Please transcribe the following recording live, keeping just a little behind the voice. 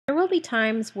be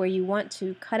times where you want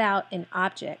to cut out an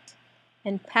object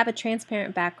and have a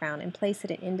transparent background and place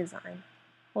it in InDesign.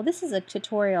 Well, this is a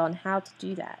tutorial on how to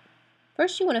do that.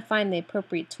 First, you want to find the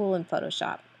appropriate tool in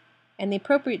Photoshop, and the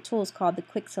appropriate tool is called the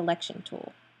Quick Selection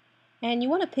tool. And you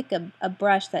want to pick a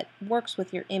brush that works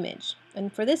with your image.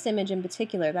 And for this image in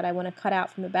particular that I want to cut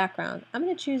out from the background, I'm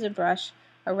going to choose a brush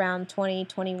around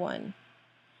 2021.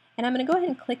 And I'm going to go ahead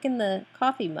and click in the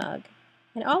coffee mug.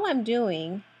 And all I'm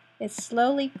doing is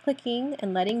slowly clicking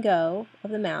and letting go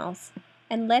of the mouse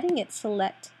and letting it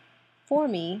select for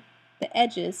me the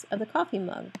edges of the coffee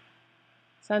mug.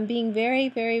 So I'm being very,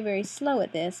 very, very slow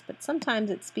at this, but sometimes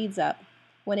it speeds up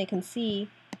when it can see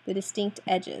the distinct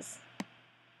edges.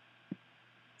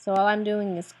 So all I'm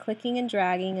doing is clicking and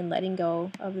dragging and letting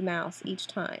go of the mouse each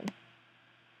time.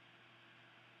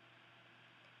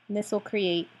 And this will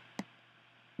create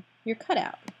your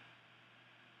cutout.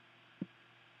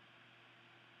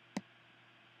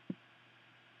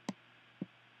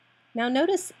 Now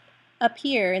notice up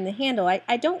here in the handle,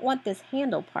 I don't want this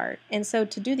handle part, and so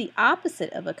to do the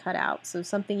opposite of a cutout, so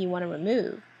something you want to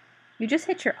remove, you just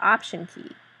hit your Option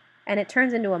key and it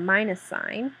turns into a minus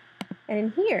sign, and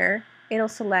in here it'll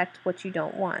select what you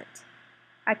don't want.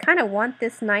 I kind of want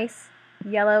this nice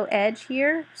yellow edge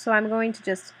here, so I'm going to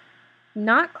just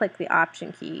not click the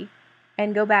Option key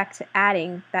and go back to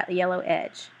adding that yellow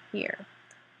edge here.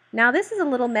 Now this is a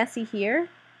little messy here.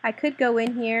 I could go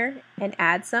in here and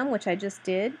add some, which I just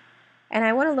did, and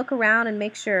I want to look around and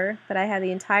make sure that I have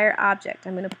the entire object.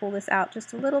 I'm going to pull this out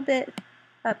just a little bit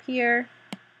up here,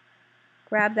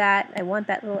 grab that, I want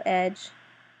that little edge,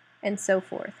 and so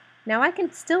forth. Now I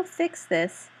can still fix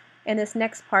this in this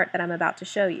next part that I'm about to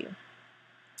show you.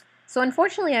 So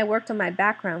unfortunately I worked on my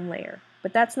background layer,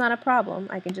 but that's not a problem.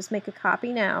 I can just make a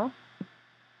copy now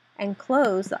and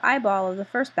close the eyeball of the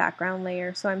first background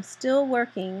layer, so I'm still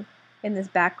working in this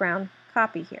background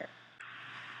copy here.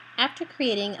 After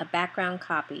creating a background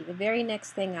copy, the very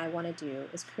next thing I want to do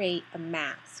is create a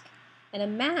mask. And a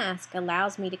mask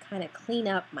allows me to kind of clean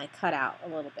up my cutout a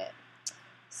little bit.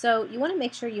 So you want to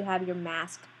make sure you have your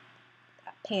mask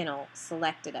panel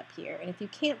selected up here. And if you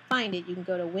can't find it, you can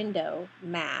go to Window,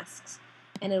 Masks,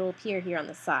 and it'll appear here on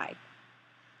the side.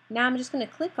 Now I'm just going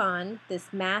to click on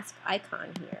this mask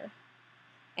icon here,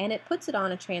 and it puts it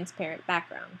on a transparent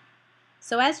background.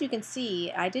 So as you can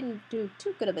see, I didn't do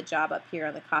too good of a job up here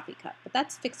on the coffee cup, but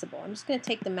that's fixable. I'm just going to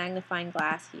take the magnifying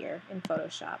glass here in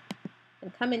Photoshop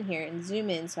and come in here and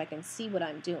zoom in so I can see what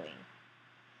I'm doing.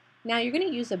 Now you're going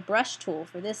to use a brush tool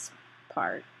for this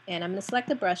part, and I'm going to select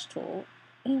the brush tool,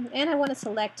 and I want to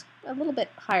select a little bit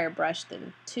higher brush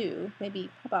than 2, maybe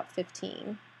about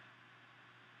 15.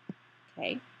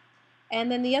 Okay.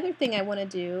 And then the other thing I want to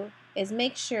do is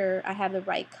make sure I have the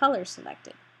right color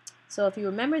selected. So if you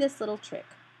remember this little trick,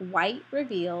 white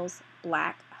reveals,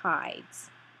 black hides.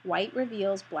 White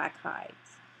reveals, black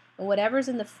hides. And whatever's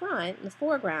in the front, in the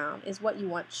foreground, is what you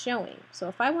want showing. So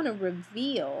if I want to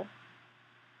reveal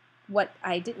what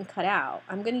I didn't cut out,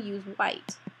 I'm going to use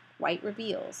white. White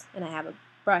reveals, and I have a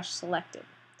brush selected.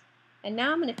 And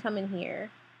now I'm going to come in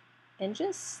here and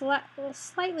just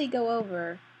slightly go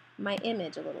over my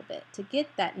image a little bit to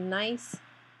get that nice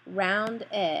round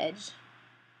edge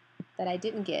that I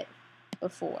didn't get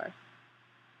before.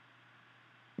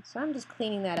 So I'm just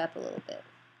cleaning that up a little bit.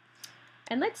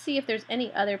 And let's see if there's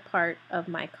any other part of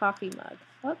my coffee mug.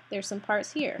 Oh, there's some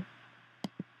parts here.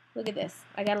 Look at this.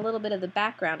 I got a little bit of the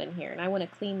background in here, and I want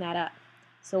to clean that up.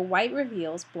 So white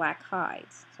reveals, black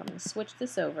hides. So I'm going to switch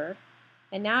this over.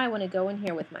 And now I want to go in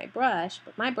here with my brush,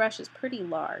 but my brush is pretty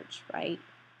large, right?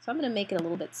 So I'm going to make it a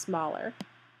little bit smaller.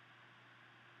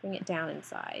 Bring it down in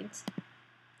sides.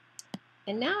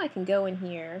 And now I can go in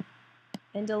here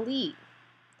and delete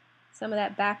some of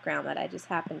that background that I just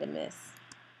happened to miss.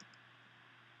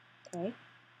 Okay.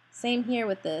 Same here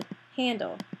with the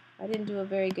handle. I didn't do a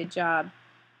very good job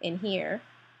in here.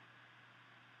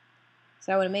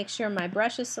 So I want to make sure my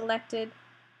brush is selected,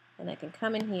 and I can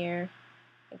come in here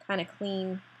and kind of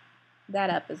clean that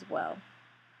up as well.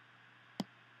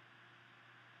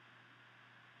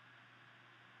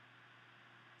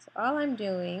 So all I'm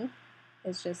doing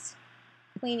is just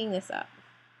cleaning this up.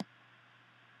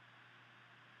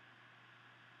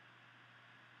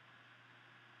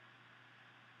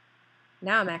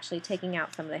 Now I'm actually taking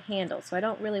out some of the handles, so I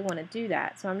don't really want to do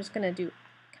that. So I'm just going to do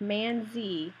Command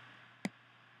Z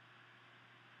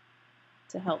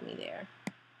to help me there.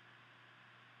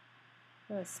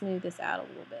 I'm going to smooth this out a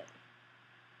little bit.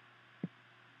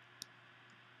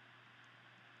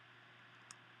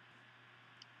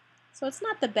 So it's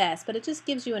not the best, but it just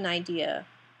gives you an idea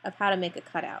of how to make a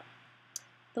cutout.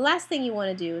 The last thing you want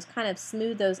to do is kind of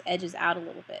smooth those edges out a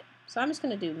little bit. So I'm just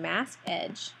going to do mask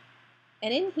edge.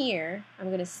 And in here, I'm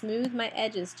going to smooth my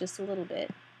edges just a little bit.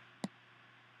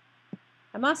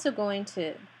 I'm also going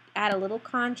to add a little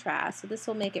contrast, so this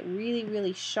will make it really,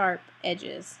 really sharp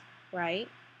edges, right?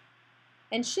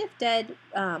 And Shift Ed,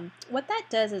 what that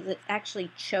does is it actually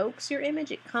chokes your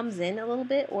image. It comes in a little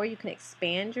bit, or you can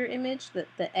expand your image,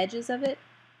 the edges of it.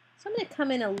 So I'm going to come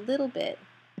in a little bit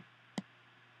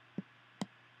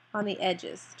on the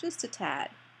edges, just a tad.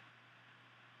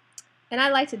 And I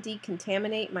like to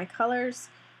decontaminate my colors.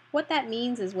 What that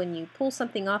means is when you pull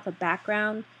something off a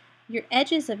background, your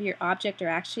edges of your object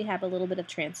actually have a little bit of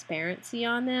transparency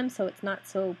on them, so it's not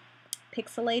so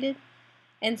pixelated.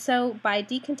 And so by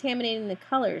decontaminating the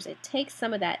colors, it takes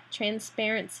some of that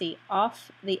transparency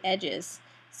off the edges,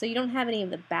 so you don't have any of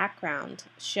the background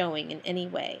showing in any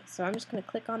way. So I'm just going to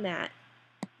click on that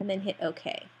and then hit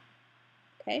OK.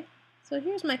 Okay, so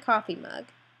here's my coffee mug.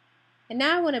 And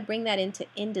now I want to bring that into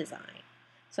InDesign.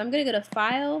 So I'm going to go to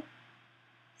File,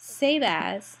 Save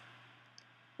As,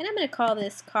 and I'm going to call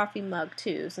this Coffee Mug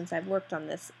 2 since I've worked on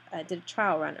this. I did a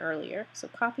trial run earlier. So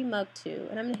Coffee Mug 2,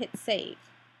 and I'm going to hit Save.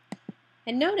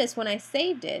 And notice when I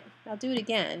saved it, I'll do it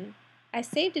again, I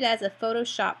saved it as a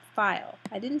Photoshop file.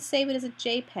 I didn't save it as a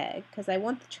JPEG because I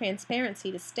want the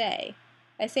transparency to stay.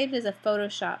 I saved it as a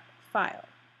Photoshop file.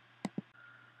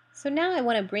 So now I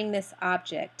want to bring this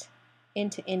object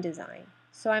into InDesign.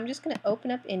 So I'm just going to open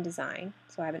up InDesign,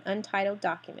 so I have an untitled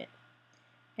document.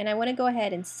 And I want to go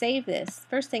ahead and save this.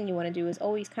 First thing you want to do is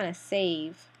always kind of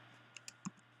save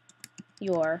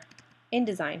your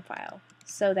InDesign file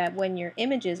so that when your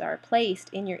images are placed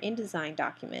in your InDesign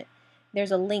document,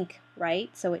 there's a link, right?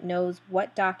 So it knows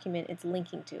what document it's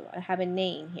linking to. I have a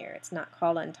name here. It's not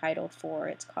called Untitled 4,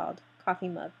 it's called Coffee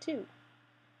Mug 2. I'm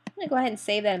going to go ahead and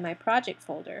save that in my project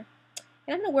folder.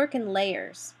 And I'm going to work in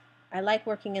layers. I like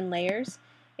working in layers.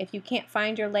 If you can't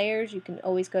find your layers, you can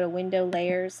always go to Window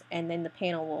Layers, and then the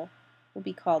panel will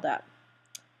be called up.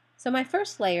 So my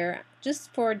first layer,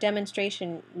 just for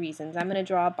demonstration reasons, I'm going to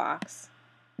draw a box.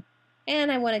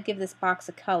 And I want to give this box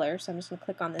a color, so I'm just going to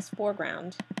click on this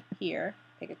foreground here,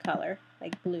 pick a color,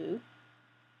 like blue.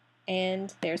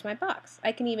 And there's my box.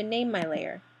 I can even name my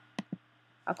layer.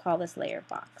 I'll call this layer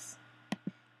box.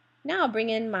 Now I'll bring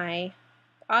in my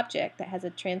object that has a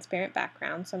transparent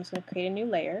background, so I'm just going to create a new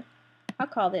layer. I'll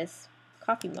call this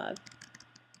coffee mug.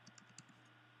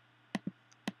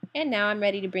 And now I'm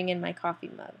ready to bring in my coffee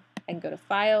mug. I can go to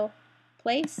File,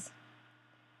 Place,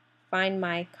 find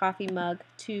my coffee mug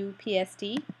 2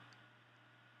 PSD,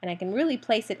 and I can really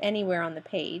place it anywhere on the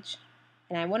page.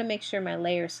 And I want to make sure my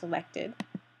layer is selected.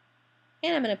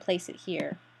 And I'm going to place it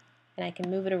here, and I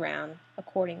can move it around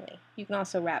accordingly. You can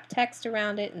also wrap text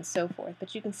around it and so forth,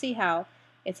 but you can see how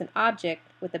it's an object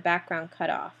with the background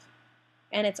cut off,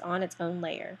 and it's on its own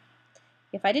layer.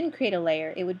 If I didn't create a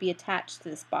layer, it would be attached to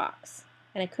this box,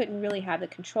 and I couldn't really have the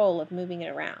control of moving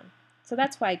it around. So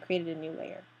that's why I created a new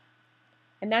layer.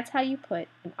 And that's how you put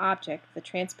an object with a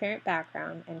transparent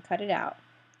background and cut it out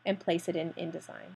and place it in InDesign.